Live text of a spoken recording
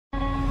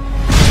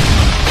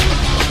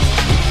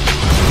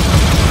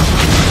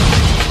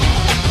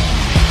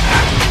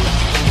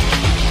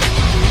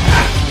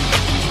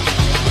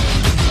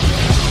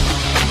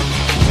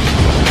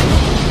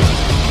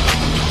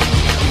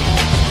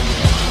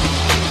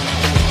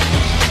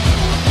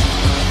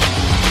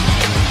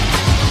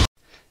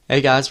Hey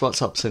guys,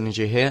 what's up?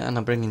 SYN3RGY here, and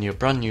I'm bringing you a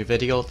brand new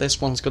video.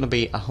 This one's going to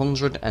be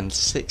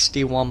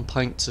 161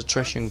 points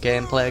attrition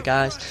gameplay,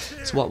 guys.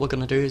 So what we're going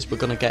to do is we're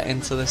going to get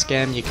into this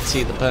game. You can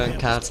see the burnt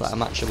cards that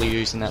I'm actually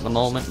using at the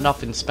moment.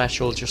 Nothing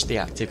special, just the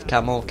active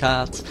camo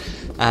cards.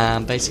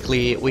 And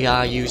basically we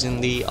are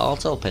using the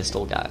auto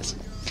pistol, guys.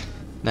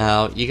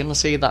 Now, you're going to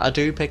see that I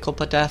do pick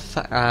up a death,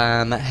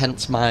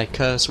 hence my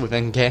curse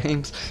within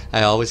games.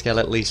 I always get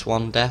at least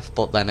one death,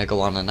 but then I go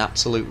on an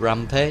absolute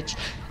rampage.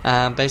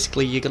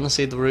 Basically, you're going to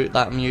see the route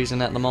that I'm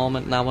using at the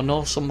moment. Now, I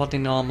know somebody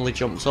normally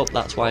jumps up,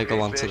 that's why I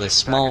go onto this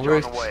small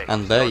roof.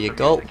 And there you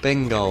go,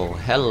 bingo,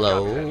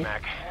 hello.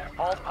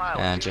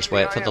 And just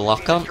wait for the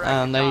lock on,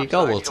 and there you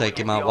go, we'll take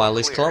him out while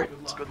he's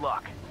cloaked.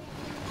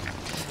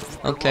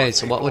 Okay,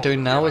 so what we're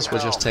doing now is we're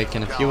just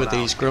taking a few of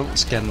these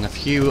grunts, getting a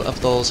few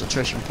of those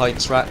attrition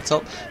points racked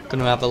up.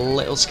 Gonna have a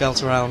little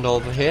scout around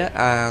over here,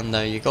 and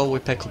there you go, we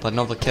pick up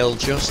another kill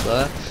just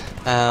there,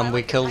 and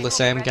we killed the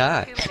same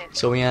guy.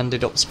 So we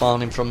ended up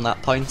spawning from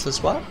that point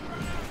as well.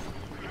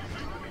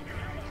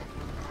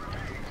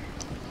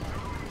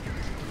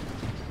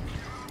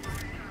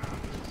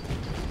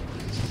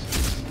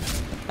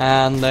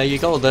 And there you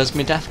go, there's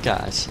my death,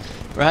 guys.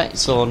 Right,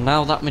 so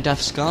now that my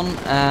death's gone,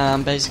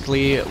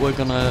 basically we're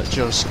gonna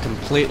just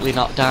completely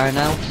not die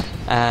now,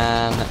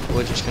 and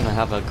we're just gonna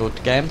have a good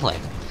gameplay.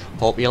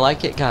 Hope you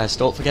like it, guys.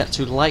 Don't forget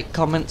to like,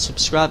 comment,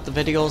 subscribe the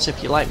videos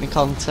if you like my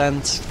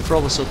content.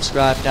 Throw a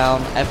subscribe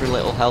down, every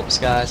little helps,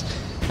 guys.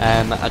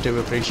 I do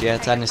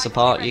appreciate any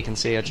support. You can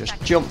see I just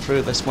jump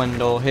through this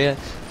window here,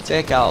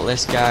 take out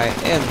this guy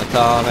in the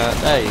corner,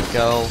 there you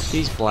go,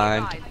 he's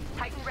blind.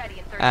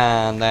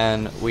 And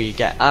then we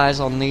get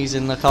eyes on these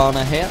in the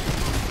corner here.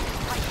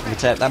 We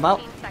take them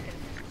out,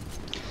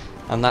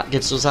 and that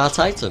gives us our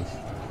Titan.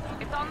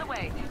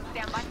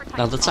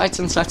 Now the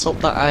Titan setup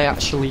that I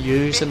actually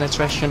use in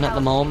attrition at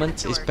the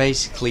moment is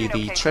basically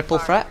the triple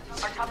threat.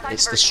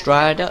 It's the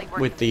Strider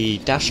with the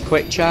dash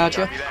quick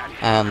charger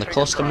and the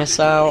cluster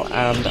missile,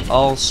 and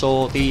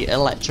also the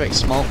electric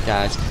smoke,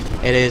 guys.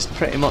 It is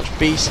pretty much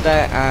beast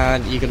there,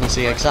 and you're going to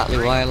see exactly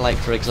why. Like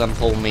for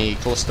example, me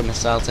cluster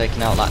missile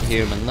taking out that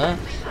human there,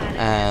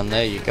 and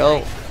there you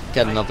go,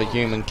 get another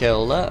human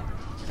kill there.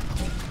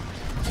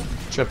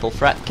 Triple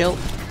threat kill.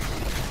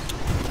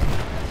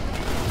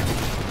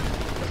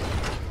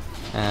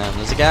 And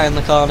there's a guy in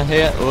the corner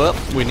here. Whoop,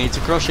 we need to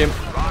crush him.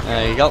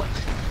 There you go.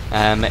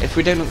 If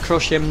we didn't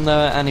crush him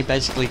there and he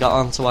basically got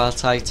onto our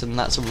Titan,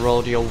 that's a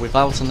rodeo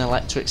without an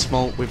electric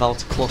smoke,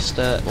 without a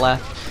cluster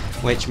left,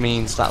 which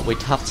means that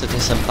we'd have to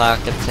disembark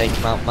and take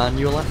him out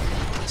manually.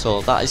 So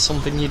that is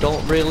something you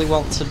don't really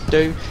want to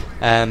do.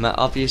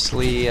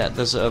 Obviously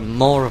there's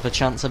more of a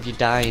chance of you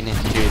dying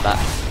if you do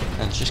that.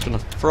 And just gonna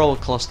throw a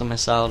cluster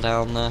missile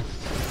down there.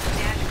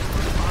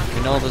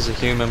 We know there's a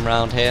human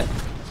round here.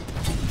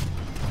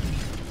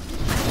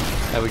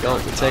 There we go,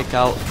 we take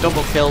out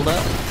double kill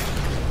there.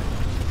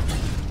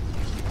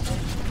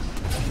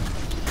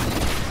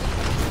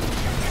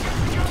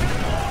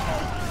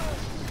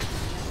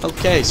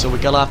 Okay, so we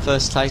got our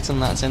first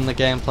Titan that's in the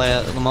gameplay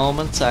at the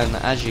moment, and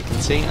as you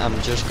can see,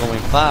 I'm just going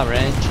far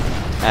range.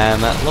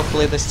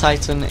 Luckily this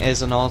Titan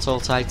is an auto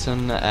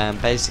Titan,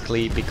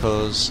 basically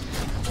because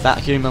that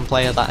human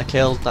player that I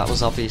killed, that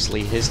was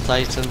obviously his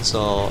Titan,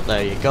 so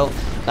there you go.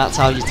 That's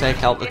how you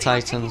take out the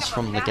Titans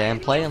from the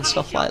gameplay and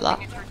stuff like that.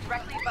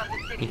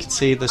 You can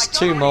see there's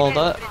two more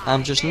there.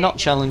 I'm just not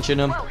challenging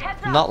them,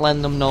 not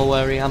letting them know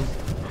where I am.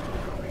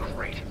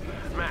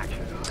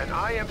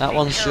 That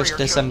one's just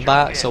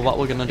disembarked, so what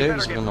we're going to do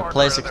is we're going to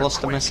place a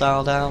cluster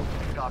missile down.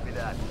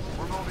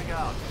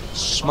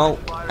 Smoke,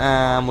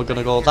 and we're going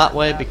to go that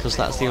way because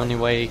that's the only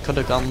way he could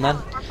have gone then.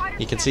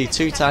 You can see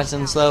two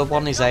Titans there,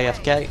 one is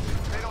AFK.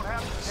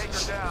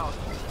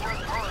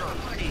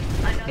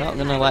 Not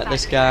gonna let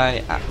this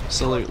guy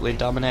absolutely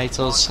dominate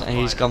us.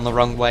 He's gone the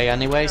wrong way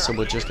anyway, so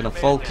we're just gonna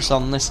focus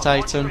on this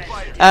Titan.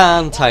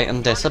 And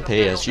Titan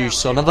disappears, you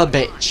son of a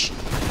bitch.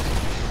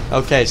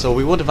 Okay, so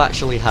we would have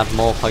actually had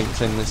more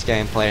points in this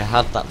gameplay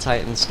had that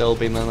Titan still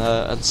been in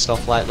there and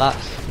stuff like that,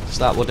 because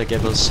that would have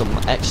given us some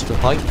extra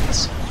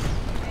points.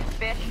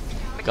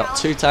 Got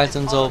two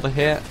Titans over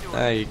here.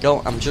 There you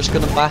go. I'm just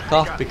gonna back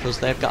off because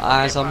they've got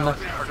eyes on me.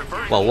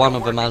 Well, one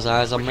of them has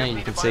eyes on me,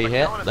 you can see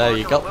here. There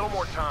you go.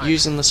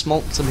 Using the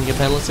smoke to my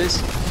abilities,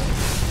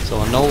 so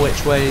I know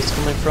which way he's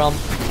coming from,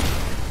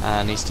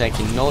 and he's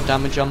taking no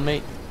damage on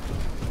me.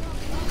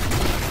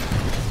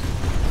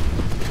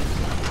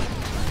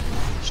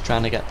 Just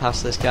trying to get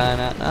past this guy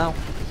now.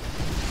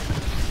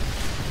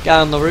 Guy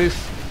on the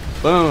roof.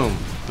 Boom,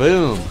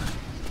 boom,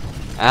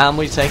 and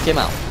we take him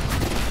out.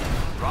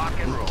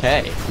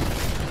 Okay.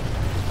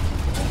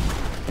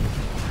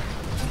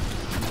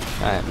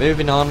 Right,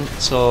 moving on.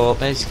 So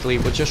basically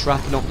we're just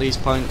wrapping up these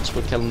points.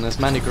 We're killing as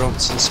many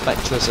grunts and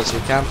spectres as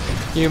we can.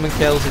 Human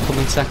kills are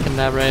coming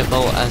secondary,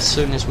 but as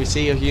soon as we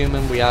see a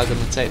human, we are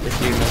going to take the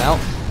human out.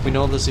 We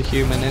know there's a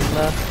human in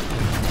there,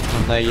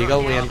 and there you go,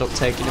 we end up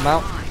taking him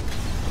out.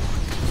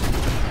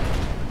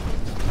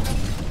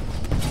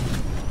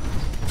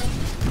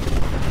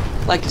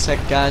 like I said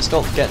guys,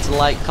 don't forget to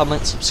like,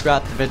 comment,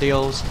 subscribe to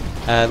videos.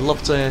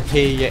 Love to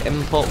hear your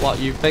input, what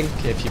you think.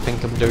 If you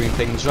think I'm doing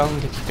things wrong,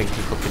 if you think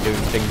you could be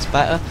doing things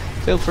better,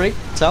 feel free,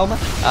 tell me,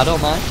 I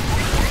don't mind.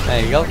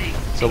 There you go.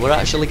 So we're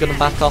actually going to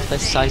back off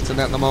this Titan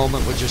at the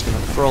moment. We're just going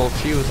to throw a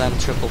few of them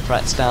triple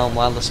threats down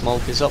while the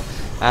smoke is up,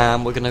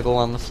 and we're going to go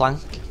on the flank.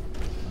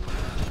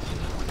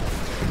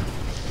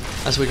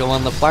 As we go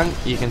on the flank,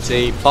 you can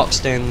see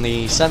boxed in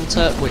the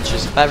centre, which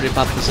is a very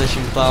bad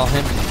position for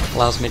him.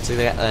 Allows me to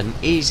get an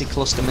easy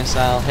cluster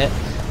missile hit,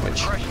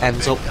 which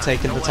ends up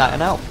taking the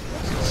Titan out.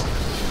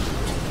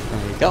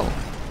 There you go.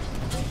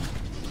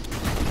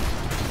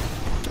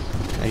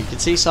 Now you can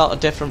see sort of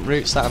different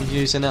routes that I'm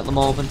using at the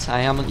moment. I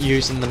am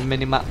using the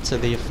minimap to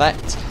the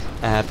effect.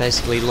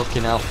 Basically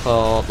looking out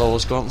for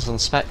those grunts and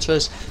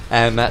spectres.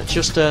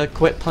 Just a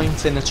quick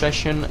point in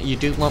attrition, you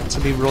do want to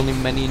be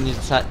running many in your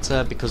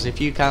detector, because if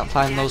you can't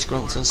find those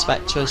grunts and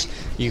spectres,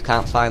 you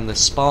can't find the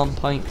spawn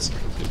points,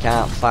 you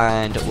can't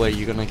find where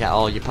you're going to get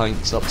all your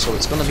points up, so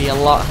it's going to be a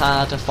lot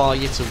harder for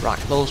you to rack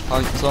those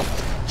points up.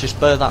 Just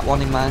bear that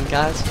one in mind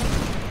guys.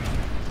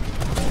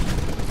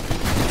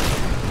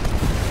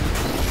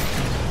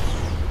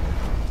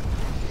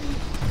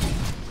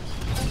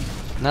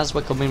 And as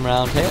we're coming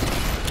round here,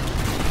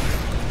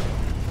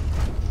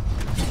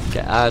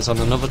 get eyes on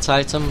another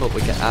Titan, but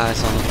we get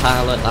eyes on a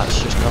pilot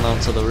that's just gone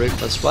onto the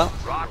roof as well,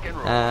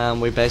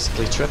 and we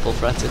basically triple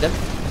threated him.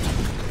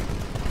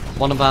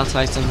 One of our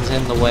Titans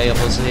in the way of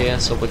us here,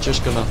 so we're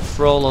just going to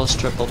throw those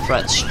triple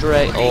threats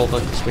straight over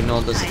because we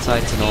know there's a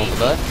Titan over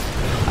there.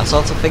 I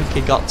sort of think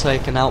he got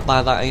taken out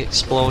by that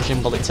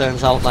explosion, but it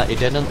turns out that he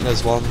didn't.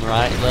 There's one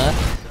right there,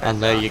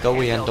 and there you go,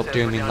 we end up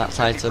dooming that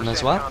Titan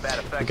as well.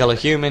 We got a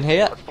human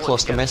here,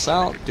 cluster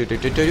missile,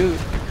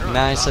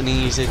 nice and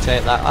easy,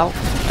 take that out,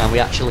 and we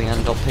actually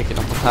end up picking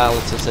up a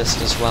pilot assist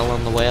as well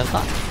on the way of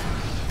that.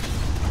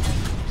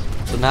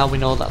 So now we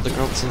know that the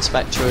grunts and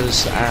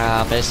spectres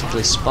are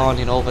basically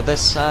spawning over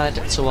this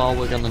side, so all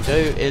we're going to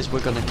do is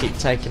we're going to keep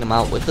taking them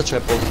out with the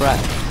triple threat.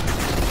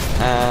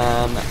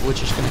 We're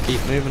just going to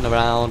keep moving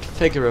around,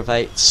 figure of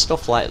eight,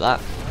 stuff like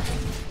that.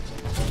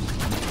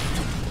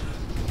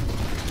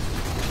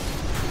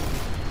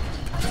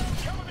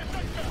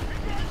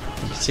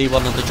 See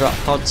one of the drop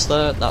pods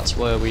there, that's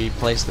where we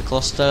placed the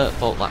cluster,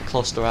 but that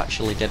cluster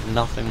actually did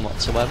nothing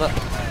whatsoever.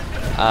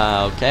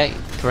 Okay,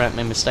 correct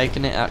me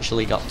mistaken, it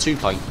actually got 2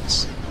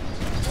 points.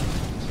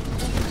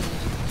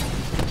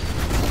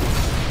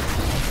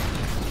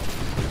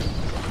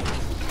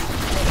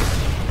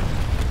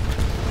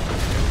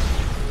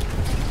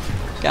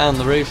 Guy on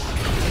the roof.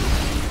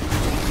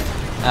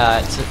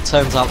 It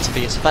turns out to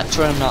be a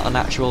Spectre, not an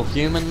actual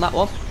human, that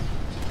one.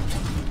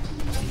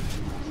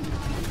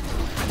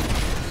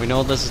 We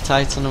know there's a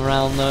Titan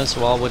around there,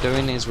 so all we're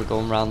doing is we're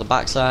going around the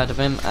backside of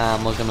him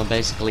and we're going to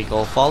basically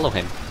go follow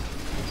him.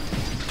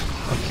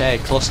 Okay,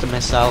 cluster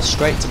missile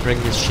straight to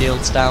bring his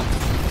shields down.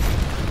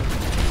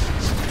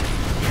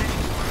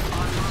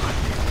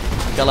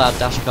 Got our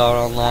dash car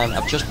online.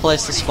 I've just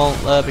placed the smoke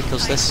there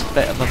because this is a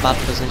bit of a bad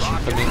position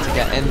for me to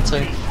get into.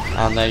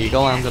 And there you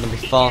go, I'm going to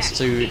be forced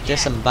to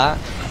disembark.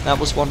 That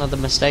was one of the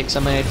mistakes I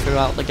made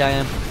throughout the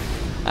game.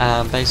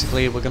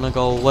 Basically we're going to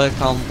go work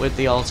on with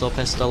the auto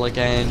pistol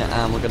again,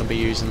 and we're going to be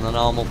using the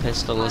normal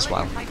pistol as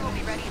well.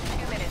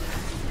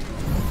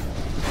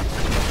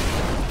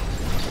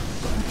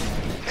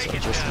 So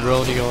just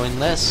rodeoing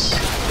this,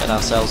 get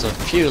ourselves a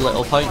few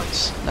little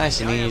points,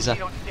 nice and easy.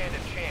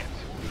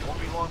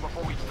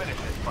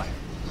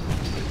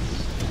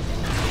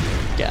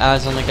 Get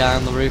eyes on the guy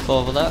on the roof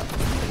over there.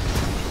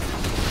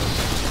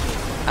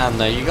 And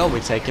there you go, we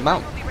take him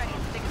out.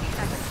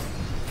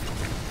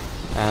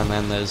 And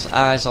then there's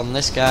eyes on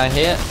this guy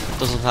here,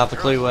 doesn't have a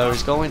clue where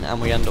he's going, and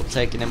we end up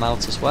taking him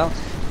out as well.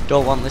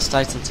 Don't want this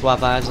Titan to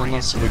have eyes on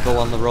us, so we go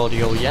on the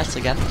rodeo yet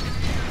again.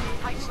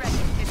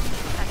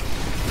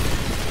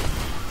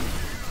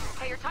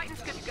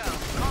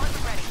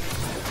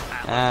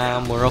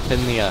 And we're up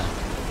in the air.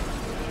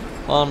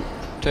 1,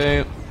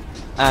 2,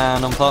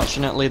 and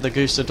unfortunately the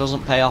Gooster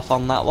doesn't pay off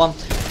on that one.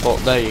 But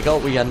there you go,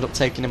 we end up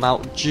taking him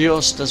out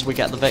just as we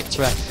get the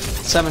victory.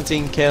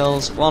 17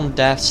 kills, 1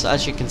 deaths.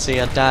 As you can see,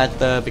 I died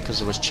there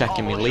because I was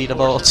checking my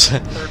leaderboards.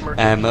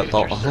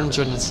 About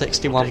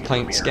 161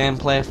 points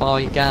gameplay for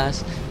you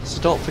guys.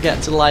 So don't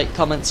forget to like,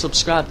 comment,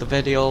 subscribe the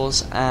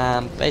videos,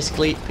 and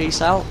basically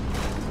peace out.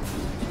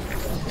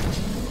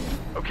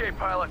 Okay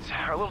pilots,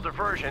 our little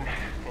diversion,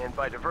 and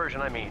by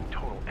diversion I mean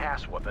total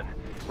ass whooping,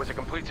 was a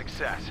complete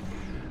success.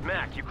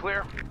 Mac, you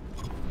clear?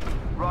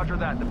 Roger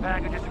that, the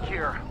package is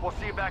secure. We'll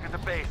see you back at the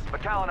base.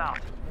 McAllen out.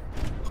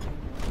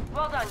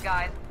 Well done,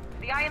 guys.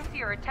 The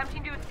IMC are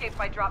attempting to escape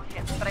by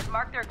dropships, but I've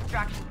marked their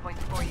extraction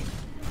points for you.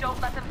 Don't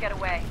let them get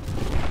away.